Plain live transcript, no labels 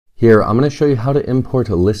Here, I'm going to show you how to import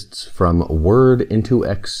lists from Word into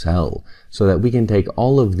Excel so that we can take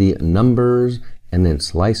all of the numbers and then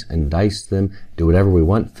slice and dice them, do whatever we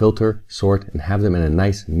want, filter, sort, and have them in a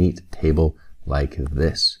nice, neat table like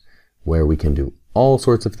this, where we can do all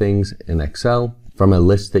sorts of things in Excel from a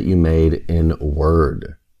list that you made in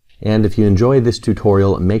Word. And if you enjoyed this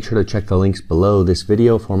tutorial, make sure to check the links below this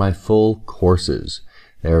video for my full courses.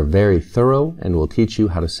 They're very thorough and will teach you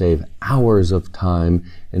how to save hours of time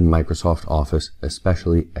in Microsoft Office,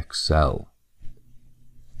 especially Excel.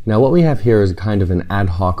 Now what we have here is kind of an ad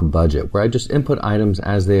hoc budget where I just input items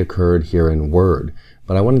as they occurred here in Word,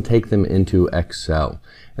 but I want to take them into Excel.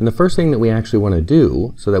 And the first thing that we actually want to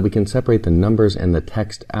do so that we can separate the numbers and the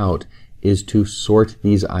text out is to sort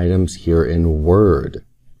these items here in Word.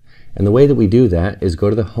 And the way that we do that is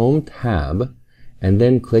go to the Home tab and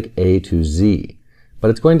then click A to Z. But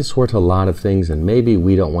it's going to sort a lot of things, and maybe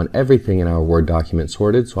we don't want everything in our Word document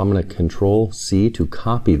sorted, so I'm going to Control C to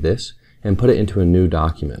copy this and put it into a new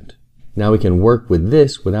document. Now we can work with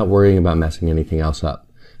this without worrying about messing anything else up.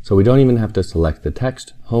 So we don't even have to select the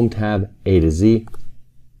text. Home tab, A to Z,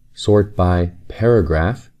 sort by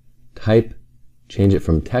paragraph, type, change it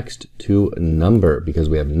from text to number because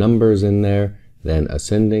we have numbers in there, then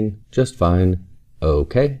ascending, just fine,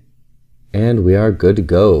 OK. And we are good to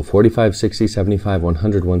go. 45, 60, 75,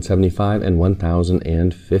 100, 175, and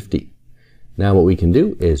 1050. Now what we can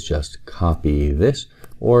do is just copy this,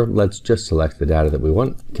 or let's just select the data that we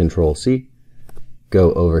want. Control C,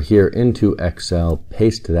 go over here into Excel,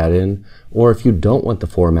 paste that in, or if you don't want the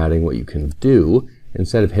formatting, what you can do,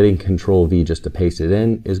 instead of hitting Control V just to paste it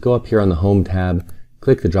in, is go up here on the Home tab,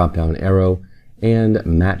 click the drop-down arrow, and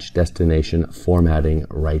match destination formatting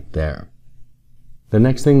right there. The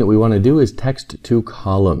next thing that we want to do is text to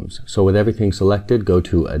columns. So with everything selected, go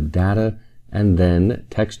to a data and then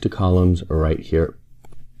text to columns right here.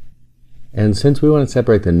 And since we want to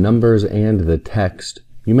separate the numbers and the text,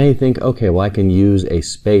 you may think, okay, well I can use a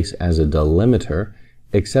space as a delimiter,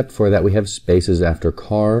 except for that we have spaces after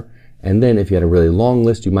car, and then if you had a really long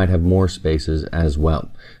list, you might have more spaces as well.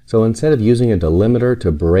 So instead of using a delimiter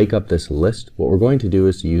to break up this list, what we're going to do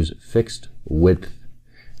is to use fixed width.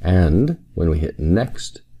 And when we hit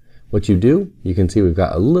next, what you do, you can see we've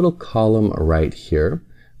got a little column right here.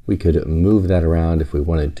 We could move that around if we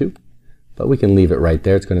wanted to, but we can leave it right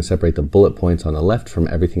there. It's going to separate the bullet points on the left from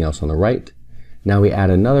everything else on the right. Now we add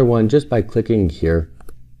another one just by clicking here,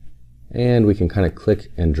 and we can kind of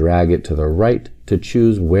click and drag it to the right to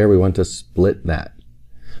choose where we want to split that.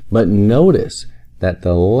 But notice that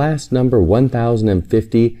the last number,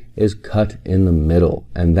 1050, is cut in the middle,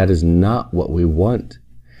 and that is not what we want.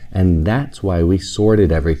 And that's why we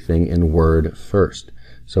sorted everything in Word first.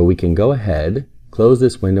 So we can go ahead, close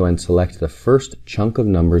this window and select the first chunk of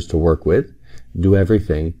numbers to work with, do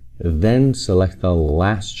everything, then select the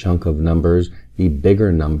last chunk of numbers, the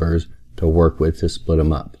bigger numbers, to work with to split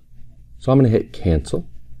them up. So I'm going to hit cancel,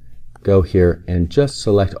 go here and just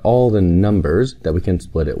select all the numbers that we can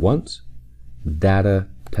split at once, data,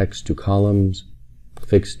 text to columns,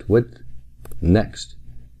 fixed width, next.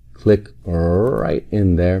 Click right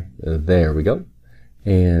in there. There we go.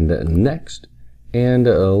 And next. And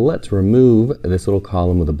let's remove this little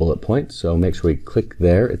column with a bullet point. So make sure we click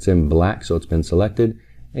there. It's in black, so it's been selected.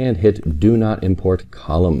 And hit Do Not Import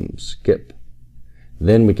Column. Skip.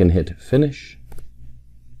 Then we can hit Finish.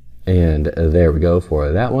 And there we go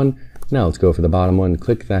for that one. Now let's go for the bottom one.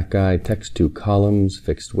 Click that guy. Text to columns,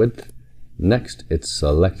 fixed width. Next. It's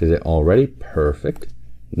selected it already. Perfect.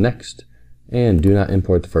 Next. And do not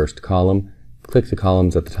import the first column. Click the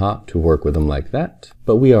columns at the top to work with them like that.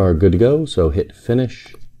 But we are good to go, so hit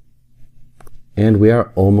Finish. And we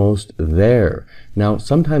are almost there. Now,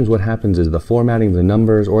 sometimes what happens is the formatting of the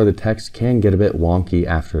numbers or the text can get a bit wonky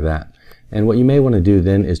after that. And what you may want to do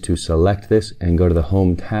then is to select this and go to the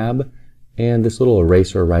Home tab and this little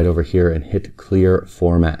eraser right over here and hit Clear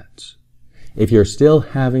Formats. If you're still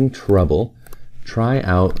having trouble, try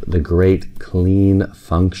out the Great Clean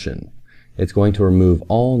function. It's going to remove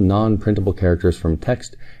all non-printable characters from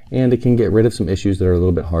text, and it can get rid of some issues that are a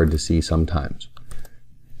little bit hard to see sometimes.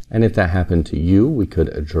 And if that happened to you, we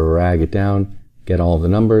could drag it down, get all the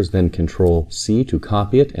numbers, then Control C to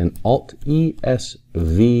copy it, and Alt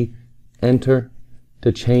ESV, Enter,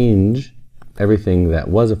 to change everything that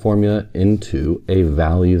was a formula into a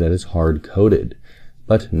value that is hard-coded.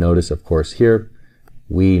 But notice, of course, here,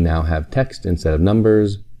 we now have text instead of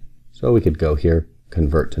numbers, so we could go here,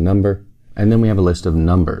 convert to number, and then we have a list of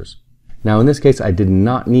numbers. Now in this case I did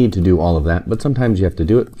not need to do all of that, but sometimes you have to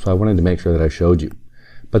do it, so I wanted to make sure that I showed you.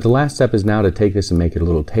 But the last step is now to take this and make it a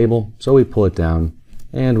little table, so we pull it down,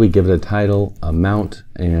 and we give it a title, amount,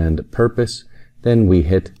 and purpose. Then we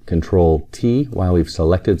hit Control T while we've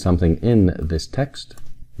selected something in this text.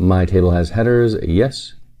 My table has headers,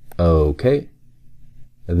 yes, okay.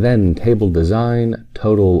 Then table design,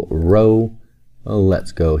 total row.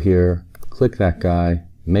 Let's go here, click that guy,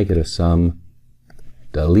 make it a sum,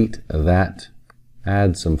 delete that,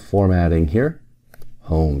 add some formatting here,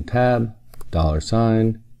 home tab,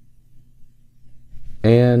 $,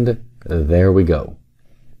 and there we go.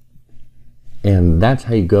 And that's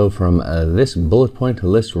how you go from this bullet point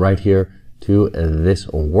list right here to this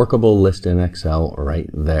workable list in Excel right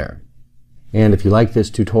there. And if you like this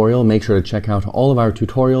tutorial, make sure to check out all of our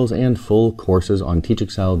tutorials and full courses on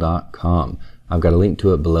teachexcel.com. I've got a link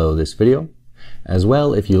to it below this video. As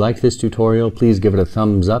well, if you like this tutorial, please give it a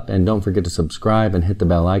thumbs up and don't forget to subscribe and hit the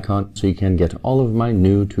bell icon so you can get all of my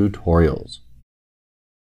new tutorials.